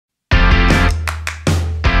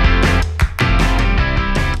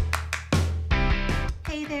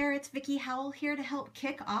Vickie Howell here to help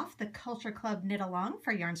kick off the Culture Club Knit Along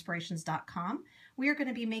for Yarnspirations.com. We are going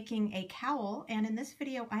to be making a cowl, and in this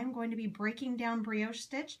video I'm going to be breaking down Brioche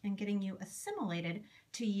Stitch and getting you assimilated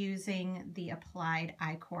to using the applied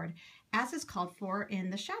I-cord, as is called for in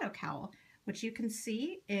the Shadow Cowl, which you can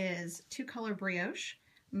see is two-color brioche,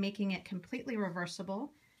 making it completely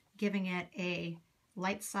reversible, giving it a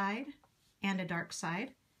light side and a dark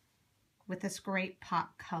side with this great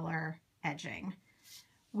pop color edging.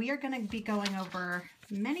 We are going to be going over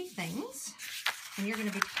many things, and you're going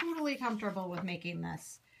to be totally comfortable with making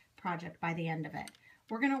this project by the end of it.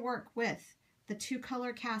 We're going to work with the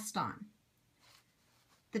two-color cast on,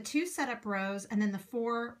 the two setup rows, and then the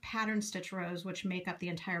 4 pattern stitch rows which make up the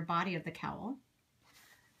entire body of the cowl.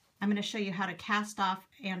 I'm going to show you how to cast off,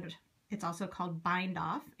 and it's also called bind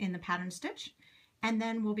off in the pattern stitch, and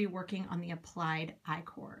then we'll be working on the applied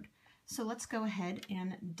I-cord. So let's go ahead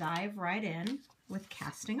and dive right in with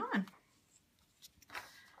casting on.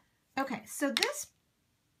 Okay, so this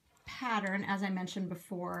pattern, as I mentioned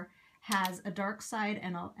before, has a dark side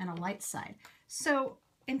and a light side. So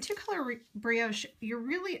in two-color brioche, you're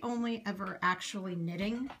really only ever actually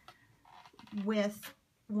knitting with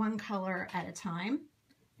one color at a time,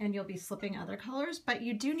 and you'll be slipping other colors, but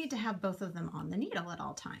you do need to have both of them on the needle at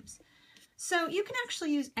all times. So you can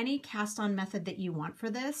actually use any cast on method that you want for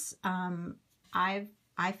this.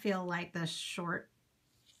 I feel like the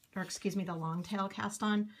the long tail cast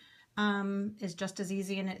on is just as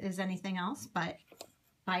easy as anything else, but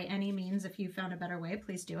by any means, if you found a better way,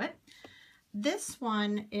 please do it. This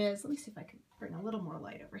one is, let me see if I can bring a little more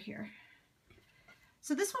light over here.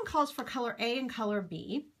 So this one calls for color A and color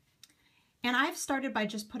B, and I've started by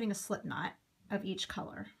just putting a slip knot of each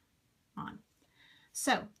color on.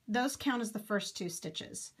 So those count as the first 2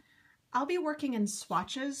 stitches. I'll be working in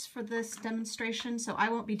swatches for this demonstration, so I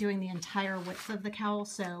won't be doing the entire width of the cowl,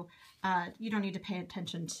 so you don't need to pay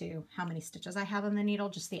attention to how many stitches I have on the needle,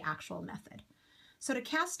 just the actual method. So to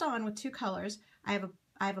cast on with 2 colors, I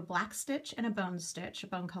have a black stitch and a bone stitch, a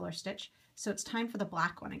bone color stitch, so it's time for the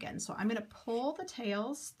black one again. So I'm going to pull the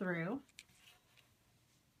tails through,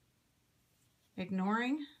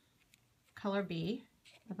 ignoring color B,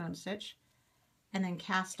 the bone stitch, and then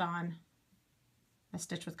cast on a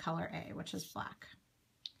stitch with color A, which is black.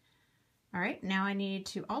 All right, now I need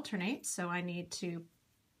to alternate, so I need to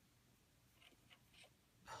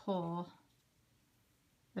pull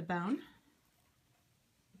the bone,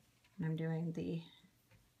 and I'm doing the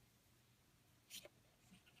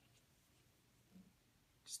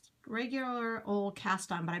just regular old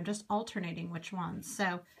cast on, but I'm just alternating which ones.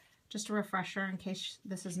 So just a refresher in case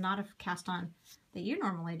this is not a cast on that you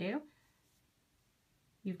normally do.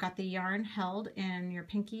 You've got the yarn held in your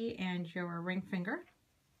pinky and your ring finger.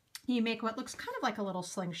 You make what looks kind of like a little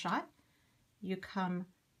slingshot. You come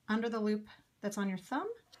under the loop that's on your thumb,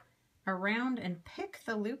 around, and pick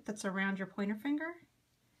the loop that's around your pointer finger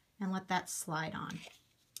and let that slide on.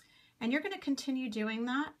 And you're going to continue doing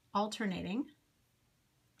that, alternating,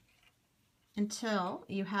 until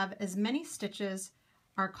you have as many stitches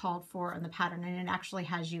are called for in the pattern, and it actually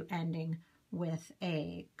has you ending with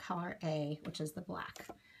a color A, which is the black.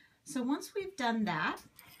 So once we've done that,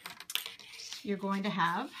 you're going to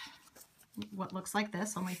have what looks like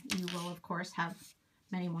this, only you will of course have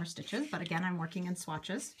many more stitches, but again I'm working in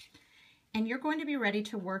swatches. And you're going to be ready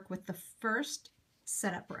to work with the first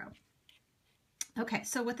setup row. Okay,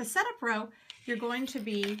 so with the setup row, you're going to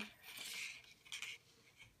be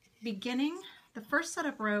beginning, the first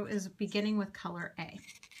setup row is beginning with color A.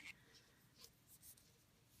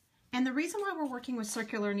 And the reason why we're working with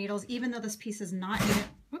circular needles, even though this piece is not knit,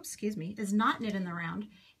 is not knit in the round,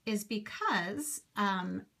 is because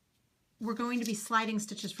we're going to be sliding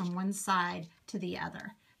stitches from one side to the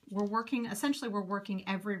other. Essentially we're working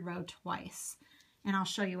every row twice, and I'll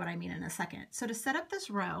show you what I mean in a second. So to set up this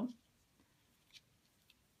row,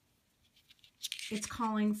 it's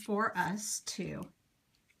calling for us to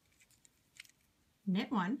knit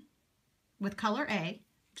 1 with color A,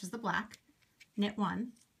 which is the black, knit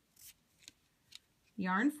 1,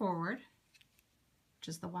 yarn forward, which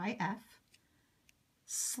is the YF,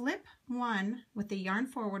 slip 1 with the yarn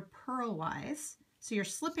forward purlwise, so you're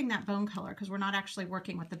slipping that bone color because we're not actually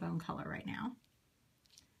working with the bone color right now,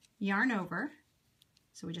 yarn over,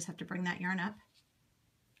 so we just have to bring that yarn up,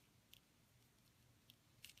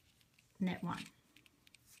 knit 1.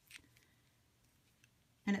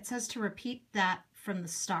 And it says to repeat that from the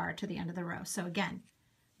start to the end of the row. So again,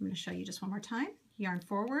 I'm going to show you just one more time, yarn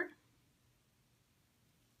forward.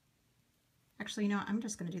 Actually, you know what? I'm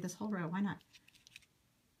just going to do this whole row. Why not?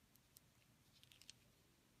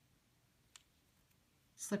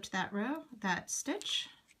 Slipped that row, that stitch,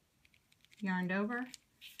 yarned over,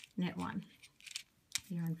 knit one,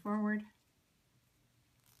 yarn forward,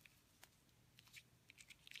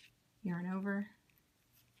 yarn over,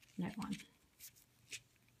 knit one.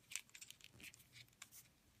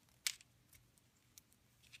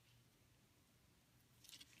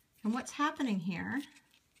 And what's happening here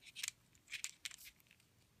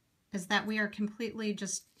is that we are completely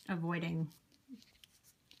just avoiding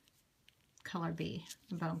color B,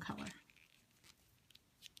 the bone color.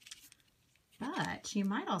 But you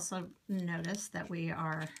might also notice that we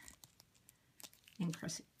are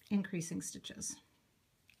increasing stitches.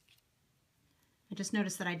 I just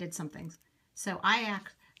noticed that I did something. So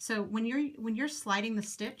when you're sliding the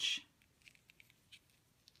stitch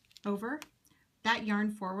over, that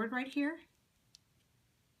yarn forward right here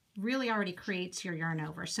really already creates your yarn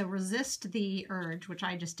over. So resist the urge, which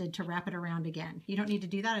I just did, to wrap it around again. You don't need to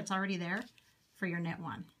do that. It's already there for your knit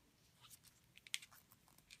one.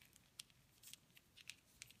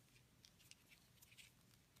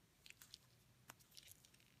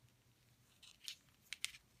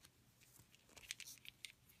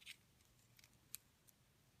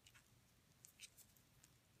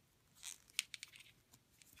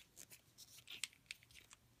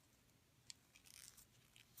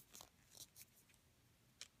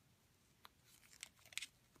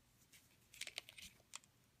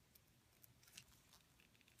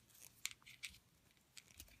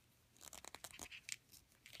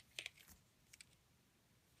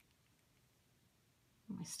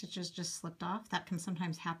 My stitches just slipped off. That can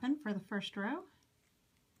sometimes happen for the first row.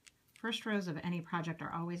 First rows of any project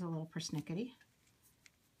are always a little persnickety.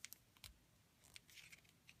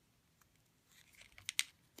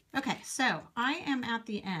 Okay, so I am at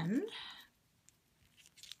the end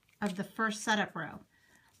of the first setup row,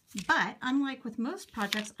 but unlike with most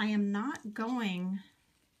projects, I am not going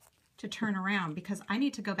to turn around because I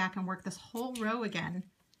need to go back and work this whole row again,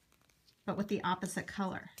 but with the opposite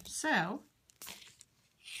color. So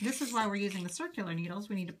this is why we're using the circular needles.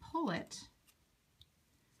 We need to pull it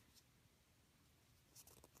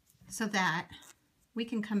so that we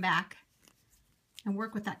can come back and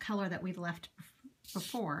work with that color that we left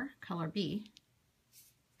before, color B.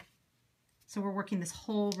 So we're working this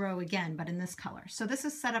whole row again, but in this color. So this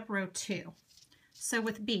is setup row 2. So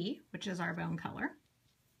with B, which is our bone color,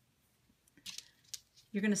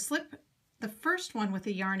 you're going to slip the first one with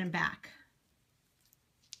the yarn and back.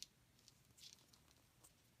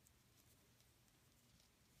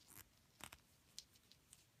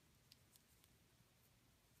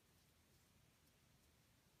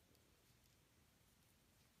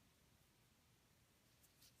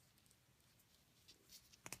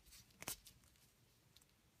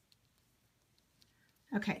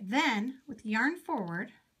 Okay, then with yarn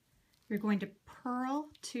forward, you're going to purl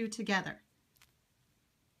 2 together.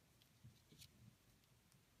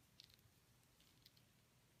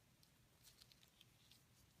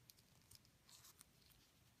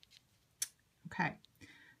 Okay,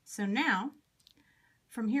 so now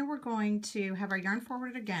from here we're going to have our yarn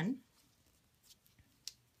forward again,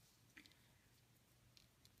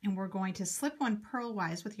 and we're going to slip one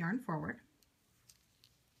purlwise with yarn forward.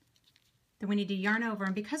 Then we need to yarn over,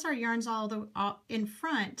 and because our yarn's all in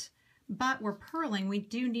front, but we're purling, we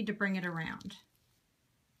do need to bring it around.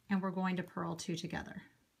 And we're going to purl 2 together.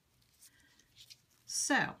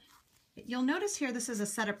 So you'll notice here this is a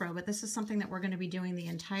setup row, but this is something that we're going to be doing the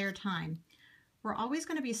entire time. We're always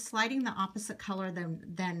going to be sliding the opposite color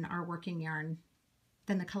than our working yarn,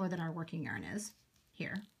 than the color that our working yarn is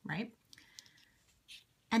here, right?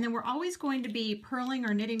 And then we're always going to be purling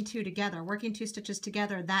or knitting 2 together, working 2 stitches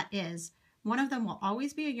together. That is, one of them will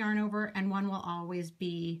always be a yarn over and one will always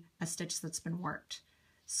be a stitch that's been worked.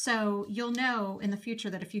 So you'll know in the future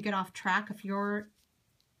that if you get off track, if you're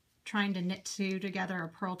trying to knit 2 together or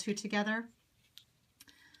purl 2 together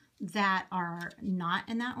that are not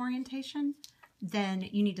in that orientation, then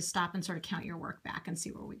you need to stop and sort of count your work back and see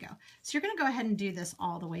where we go. So you're going to go ahead and do this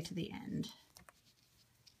all the way to the end.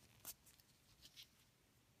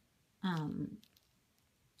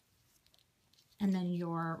 And then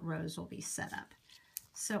your rows will be set up.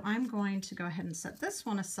 So I'm going to go ahead and set this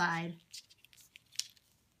one aside.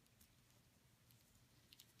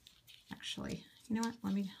 Actually, you know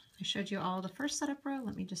what? I showed you all the first setup row.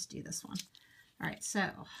 Let me just do this one. All right, so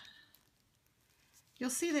you'll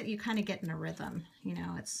see that you kind of get in a rhythm. You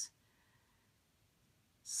know, it's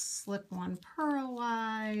slip 1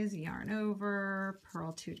 purlwise, yarn over,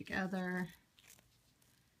 purl 2 together.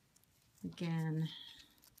 Again.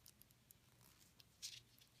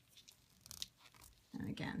 And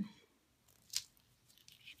again.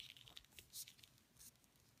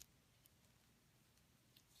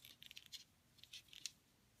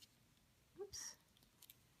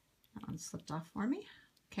 slipped off for me.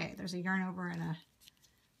 Okay, there's a yarn over and a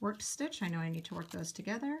worked stitch. I know I need to work those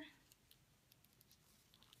together.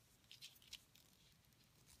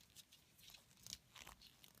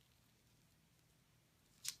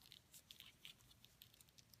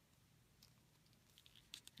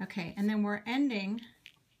 Okay, and then we're ending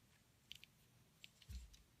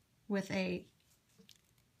with a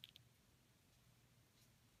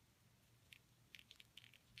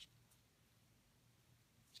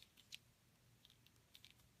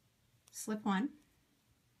slip one,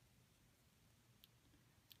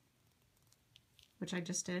 which I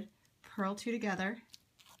just did, purl two together,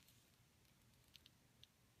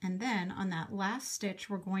 and then on that last stitch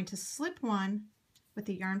we're going to slip one with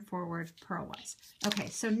the yarn forward purlwise. Okay,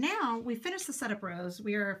 so now we finished the setup rows.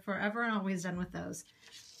 We are forever and always done with those.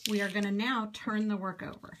 We are going to now turn the work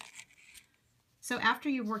over. So after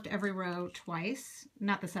you've worked every row twice,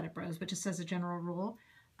 not the setup rows, but just as a general rule,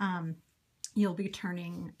 you'll be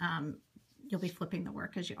turning, you'll be flipping the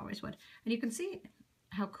work as you always would. And you can see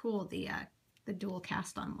how cool the dual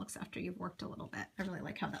cast on looks after you've worked a little bit. I really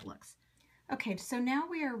like how that looks. Okay, so now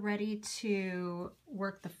we are ready to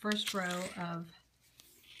work the first row of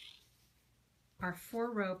our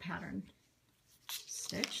 4-row pattern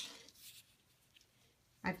stitch.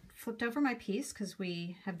 I've flipped over my piece because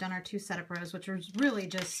we have done our 2 setup rows, which is really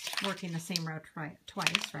just working the same row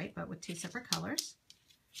twice, right? But with 2 separate colors.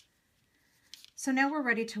 So now we're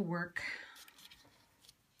ready to work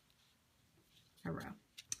a row.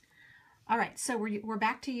 All right, so we're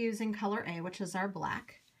back to using color A, which is our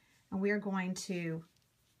black, and we are going to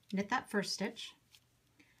knit that first stitch.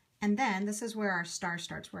 And then this is where our star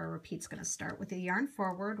starts, where our repeat's going to start. With the yarn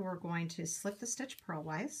forward, we're going to slip the stitch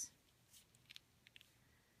purlwise.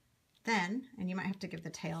 Then, and you might have to give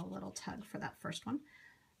the tail a little tug for that first one,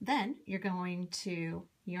 then you're going to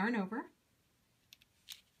yarn over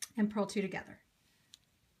and purl 2 together.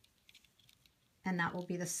 And that will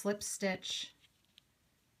be the slip stitch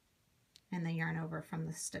and the yarn over from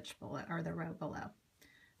the stitch below, or the row below.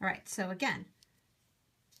 All right, so again,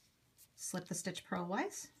 slip the stitch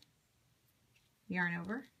purlwise, yarn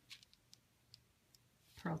over,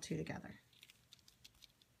 purl 2 together.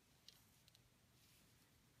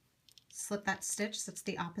 Slip that stitch that's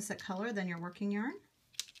the opposite color than your working yarn,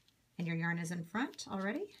 and your yarn is in front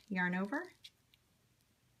already. Yarn over,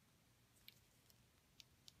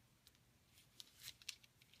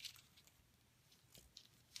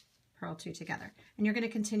 purl 2 together. And you're going to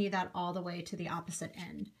continue that all the way to the opposite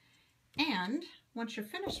end. And once you're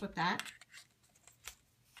finished with that,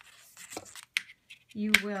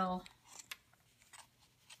 you will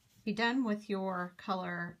be done with your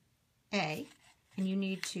color A, and you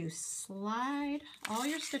need to slide all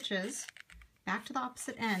your stitches back to the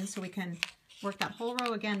opposite end so we can work that whole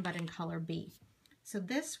row again, but in color B. So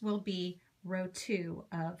this will be row 2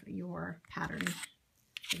 of your pattern,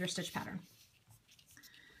 of your stitch pattern.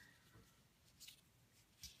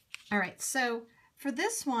 All right, so for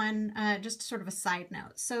this one, just sort of a side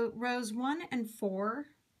note. So rows 1 and 4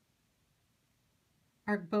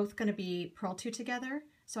 are both going to be purl 2 together.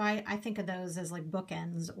 So I think of those as like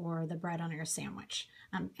bookends or the bread on your sandwich.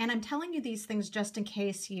 And I'm telling you these things just in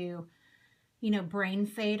case you brain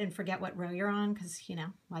fade and forget what row you're on, because,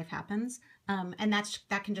 life happens. And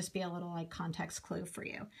that can just be a little like context clue for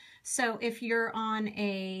you. So if you're on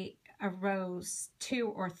a rows 2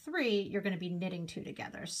 or 3, you're going to be knitting 2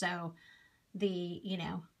 together. So the,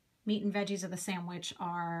 meat and veggies of the sandwich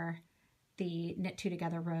are the knit 2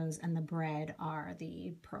 together rows, and the bread are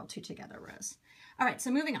the purl 2 together rows. All right, so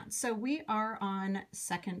moving on. So we are on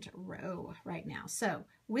second row right now. So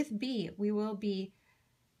with B, we will be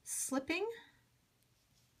slipping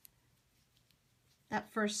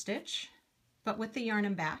that first stitch, but with the yarn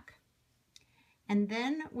and back. And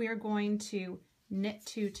then we are going to knit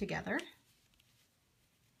 2 together.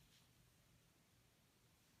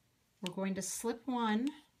 We're going to slip 1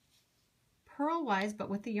 purlwise, but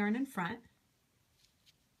with the yarn in front,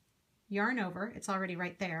 yarn over, it's already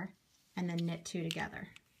right there, and then knit 2 together.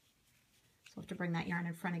 So we'll have to bring that yarn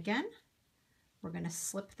in front again. We're going to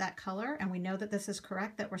slip that color, and we know that this is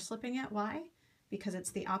correct, that we're slipping it. Why? Because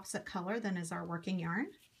it's the opposite color than is our working yarn.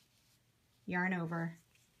 Yarn over,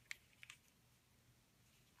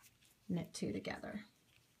 knit 2 together.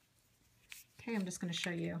 Okay, I'm just going to show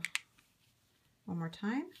you one more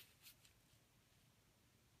time.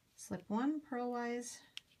 Slip 1 purlwise,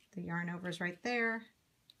 the yarn over is right there,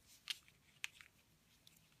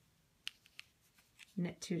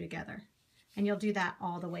 knit 2 together. And you'll do that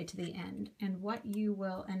all the way to the end. And what you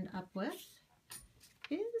will end up with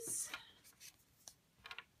is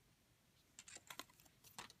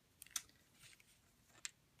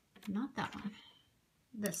not that one,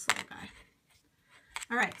 this little guy.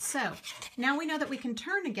 All right, so now we know that we can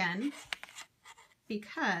turn again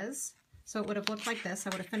because, so it would have looked like this. I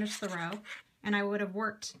would have finished the row and I would have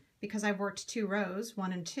worked, because I've worked 2 rows,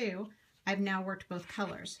 1 and 2, I've now worked both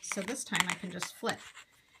colors. So this time I can just flip.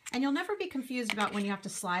 And you'll never be confused about when you have to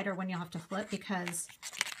slide or when you have to flip, because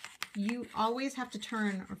you always have to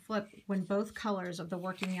turn or flip when both colors of the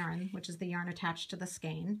working yarn, which is the yarn attached to the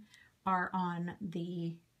skein, are on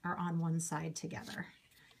one side together.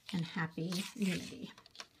 And happy unity.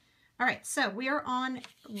 All right, so we are on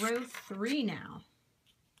row 3 now.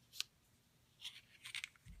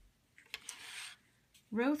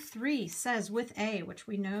 Row 3 says with A, which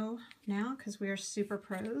we know now because we are super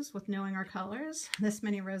pros with knowing our colors this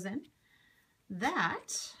many rows in,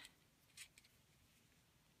 that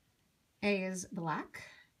A is black.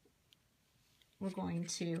 We're going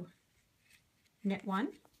to knit 1.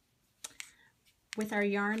 With our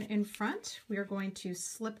yarn in front, we are going to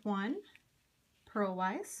slip 1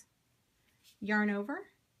 purlwise, yarn over,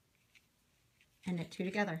 and knit 2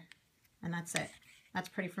 together. And that's it. That's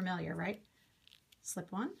pretty familiar, right?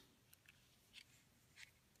 Slip 1,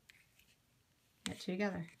 knit 2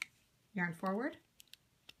 together, yarn forward,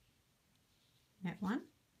 knit 1,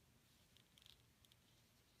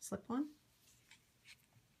 slip 1.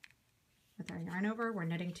 With our yarn over, we're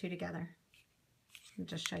knitting 2 together. I'll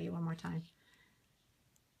just show you one more time.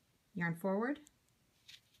 Yarn forward,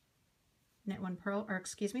 knit 1 purl, or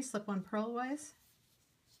excuse me, slip 1 purlwise,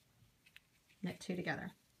 knit 2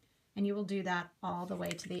 together. And you will do that all the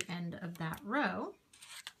way to the end of that row.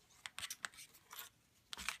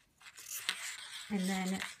 And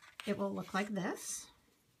then it will look like this.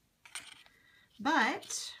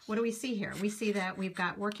 But what do we see here? We see that we've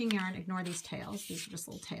got working yarn, ignore these tails, these are just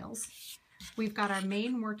little tails. We've got our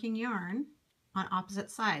main working yarn on opposite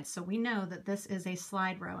sides. So we know that this is a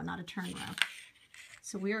slide row and not a turn row.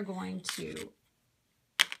 So we are going to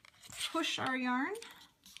push our yarn,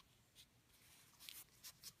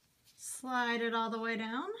 slide it all the way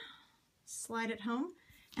down, slide it home.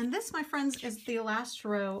 And this, my friends, is the last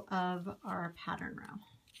row of our pattern row.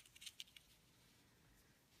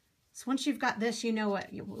 So once you've got this, you know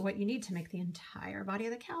what you need to make the entire body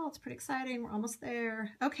of the cowl. It's pretty exciting. We're almost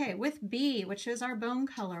there. Okay, with B, which is our bone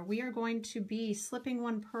color, we are going to be slipping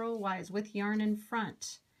 1 purlwise with yarn in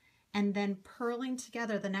front and then purling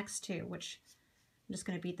together the next 2, which I'm just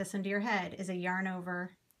going to beat this into your head, is a yarn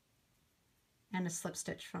over and a slip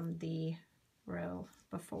stitch from the row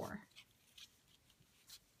before.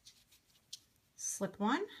 Slip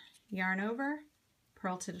 1, yarn over,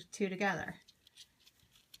 purl 2 together.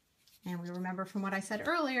 And we remember from what I said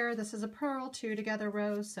earlier, this is a purl 2 together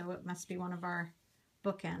row, so it must be one of our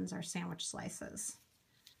bookends, our sandwich slices.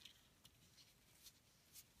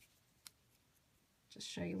 Just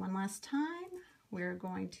show you one last time. We're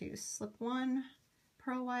going to slip 1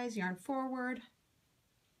 purlwise, yarn forward,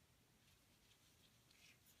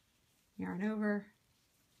 yarn over,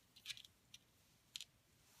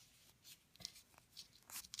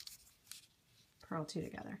 purl 2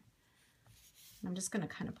 together. I'm just going to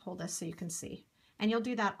kind of pull this so you can see. And you'll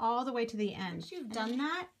do that all the way to the end. Once you've done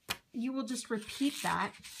that, you will just repeat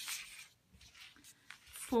that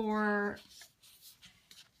for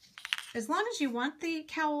as long as you want the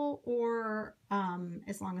cowl, or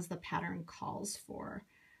as long as the pattern calls for,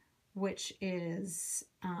 which is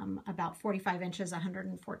about 45 inches,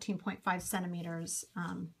 114.5 centimeters.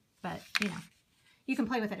 But, you know, you can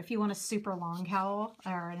play with it. If you want a super long cowl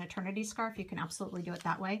or an eternity scarf, you can absolutely do it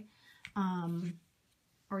that way.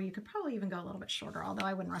 Or you could probably even go a little bit shorter, although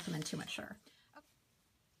I wouldn't recommend too much shorter.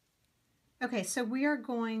 Okay, so we are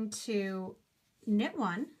going to knit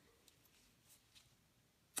 1, and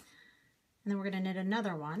then we're going to knit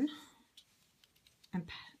another 1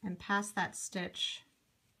 and pass that stitch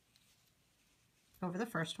over the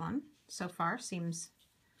first one. So far seems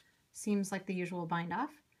like the usual bind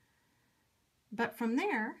off. But from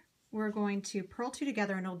there, we're going to purl 2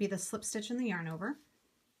 together, and it'll be the slip stitch and the yarn over.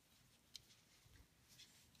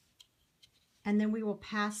 And then we will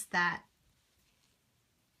pass that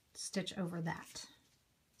stitch over that.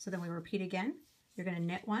 So then we repeat again. You're going to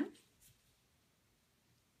knit 1,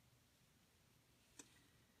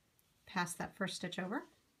 pass that first stitch over,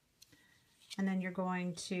 and then you're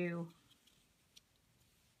going to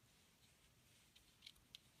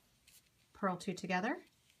purl 2 together,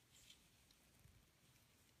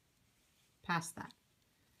 pass that,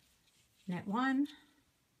 knit 1,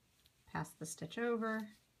 pass the stitch over,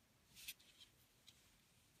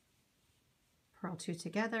 purl 2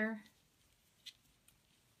 together,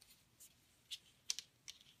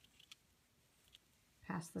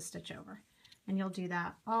 pass the stitch over. And you'll do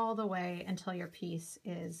that all the way until your piece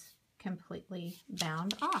is completely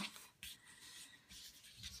bound off.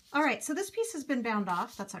 All right, so this piece has been bound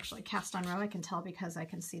off. That's actually cast on row. I can tell because I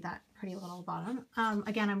can see that pretty little bottom.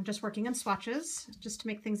 Again, I'm just working on swatches just to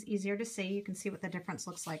make things easier to see. You can see what the difference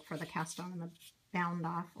looks like for the cast on and the bound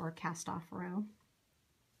off or cast off row.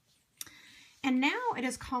 And now it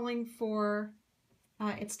is calling for,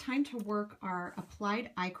 it's time to work our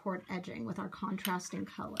applied I-cord edging with our contrasting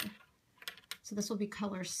color. So this will be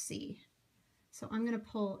color C. So I'm going to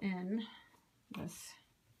pull in this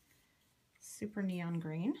super neon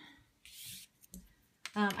green.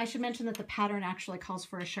 I should mention that the pattern actually calls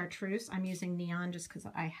for a chartreuse. I'm using neon just because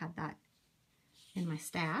I had that in my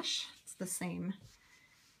stash. It's the same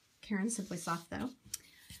Caron Simply Soft though.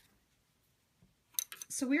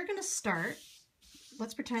 So we're going to start,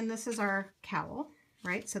 let's pretend this is our cowl,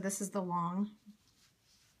 right? So this is the long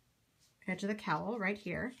edge of the cowl right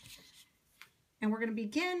here. And we're going to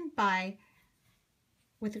begin by,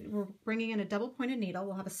 we're bringing in a double pointed needle.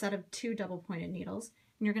 We'll have a set of 2 double pointed needles,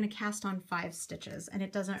 and you're going to cast on 5 stitches. And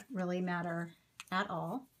it doesn't really matter at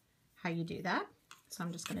all how you do that. So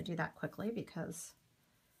I'm just going to do that quickly because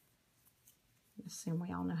I assume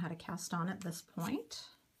we all know how to cast on at this point.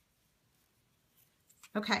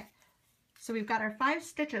 Okay, so we've got our 5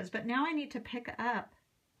 stitches, but now I need to pick up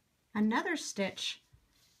another stitch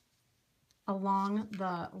along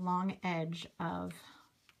the long edge of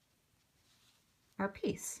our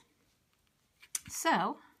piece.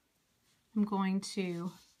 So I'm going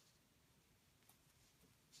to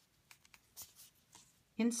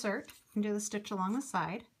insert into the stitch along the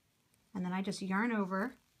side, and then I just yarn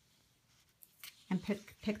over and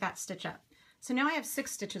pick that stitch up. So now I have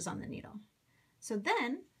 6 stitches on the needle. So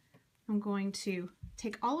then I'm going to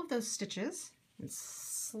take all of those stitches and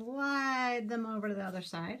slide them over to the other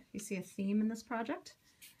side. You see a theme in this project?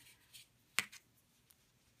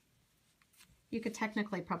 You could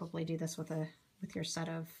technically probably do this with your set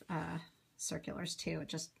of circulars too. It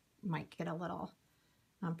just might get a little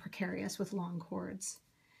precarious with long cords.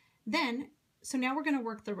 Then, so now we're going to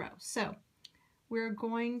work the row. So we're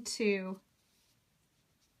going to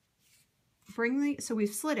so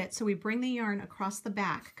we've slid it, so we bring the yarn across the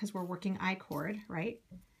back because we're working I-cord, right?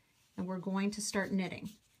 And we're going to start knitting.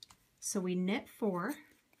 So we knit 4,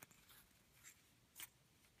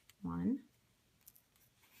 1,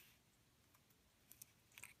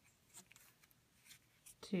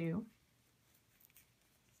 2,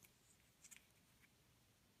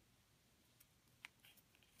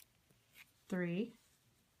 3,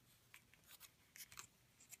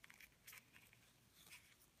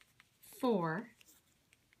 4,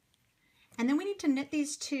 and then we need to knit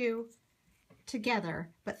these 2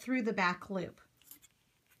 together, but through the back loop.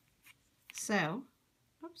 So,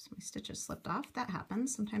 oops, my stitches slipped off. That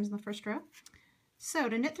happens sometimes in the first row. So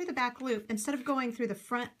to knit through the back loop, instead of going through the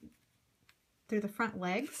front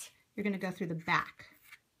legs, you're going to go through the back.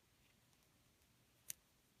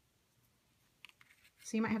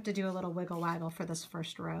 So you might have to do a little wiggle waggle for this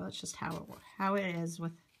first row. It's just how it is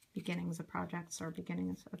with beginnings of projects or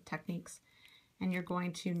beginnings of techniques, and you're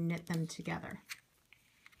going to knit them together.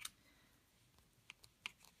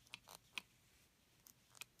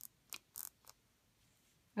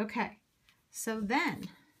 Okay, so then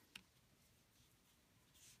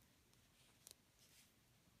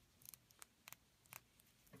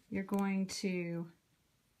you're going to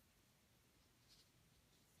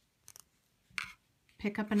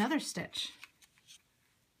pick up another stitch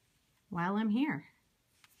while I'm here.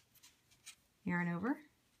 Yarn over,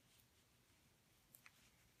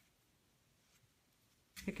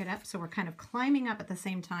 pick it up. So we're kind of climbing up at the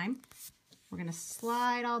same time. We're going to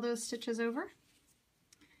slide all those stitches over,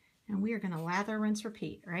 and we are going to lather, rinse,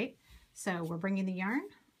 repeat, right? So we're bringing the yarn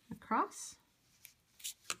across,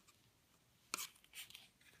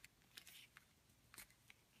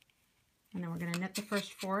 and then we're going to knit the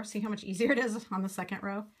first 4. See how much easier it is on the second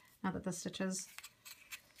row now that the stitches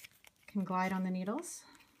can glide on the needles.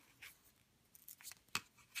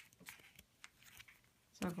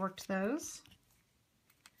 So I've worked those.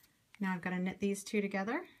 Now I've got to knit these 2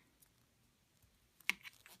 together.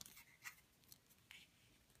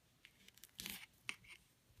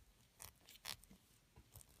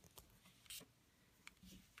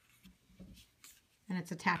 And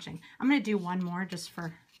it's attaching. I'm going to do one more just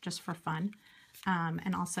for fun.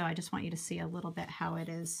 And also I just want you to see a little bit how it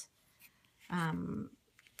is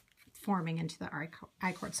forming into the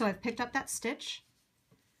I-cord. So I've picked up that stitch,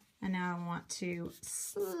 and now I want to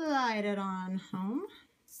slide it on home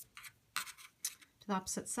to the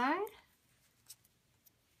opposite side.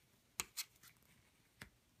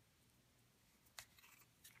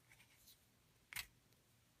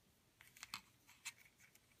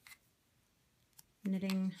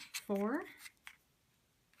 4.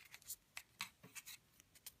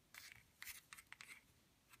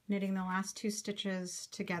 Knitting the last 2 stitches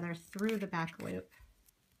together through the back loop.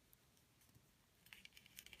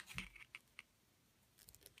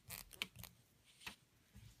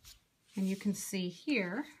 And you can see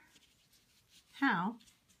here how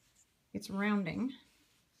it's rounding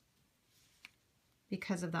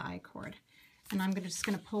because of the I-cord. And I'm just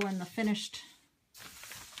going to pull in the finished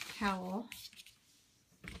cowl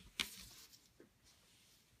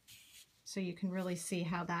so you can really see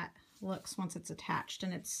how that looks once it's attached.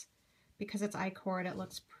 And it's because it's I-cord, it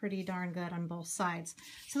looks pretty darn good on both sides.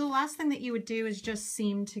 So the last thing that you would do is just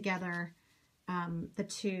seam together the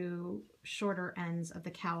 2 shorter ends of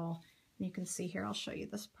the cowl. And you can see here, I'll show you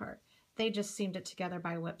this part. They just seamed it together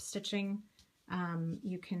by whip stitching.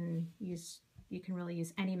 You can really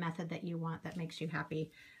use any method that you want that makes you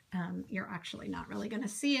happy. You're actually not really going to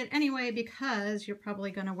see it anyway because you're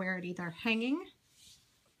probably going to wear it either hanging,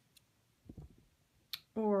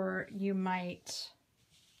 or you might,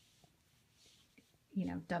 you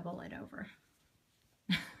know, double it over.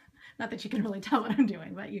 Not that you can really tell what I'm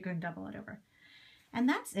doing, but you can double it over. And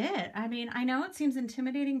that's it. I mean, I know it seems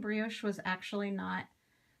intimidating. Brioche was actually not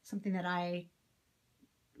something that I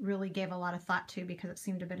really gave a lot of thought to because it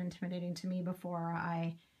seemed a bit intimidating to me before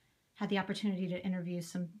I had the opportunity to interview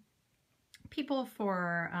some people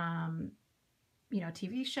for, you know, a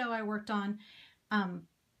TV show I worked on.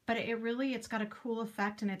 But it's got a cool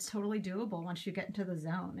effect, and it's totally doable once you get into the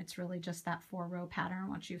zone. It's really just that 4-row pattern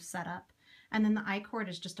once you've set up. And then the I-cord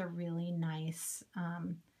is just a really nice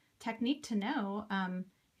technique to know.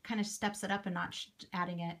 Kind of steps it up a notch,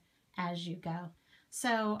 adding it as you go.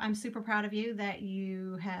 So I'm super proud of you that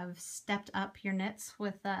you have stepped up your knits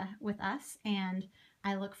with us, and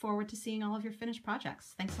I look forward to seeing all of your finished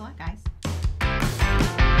projects. Thanks a lot, guys.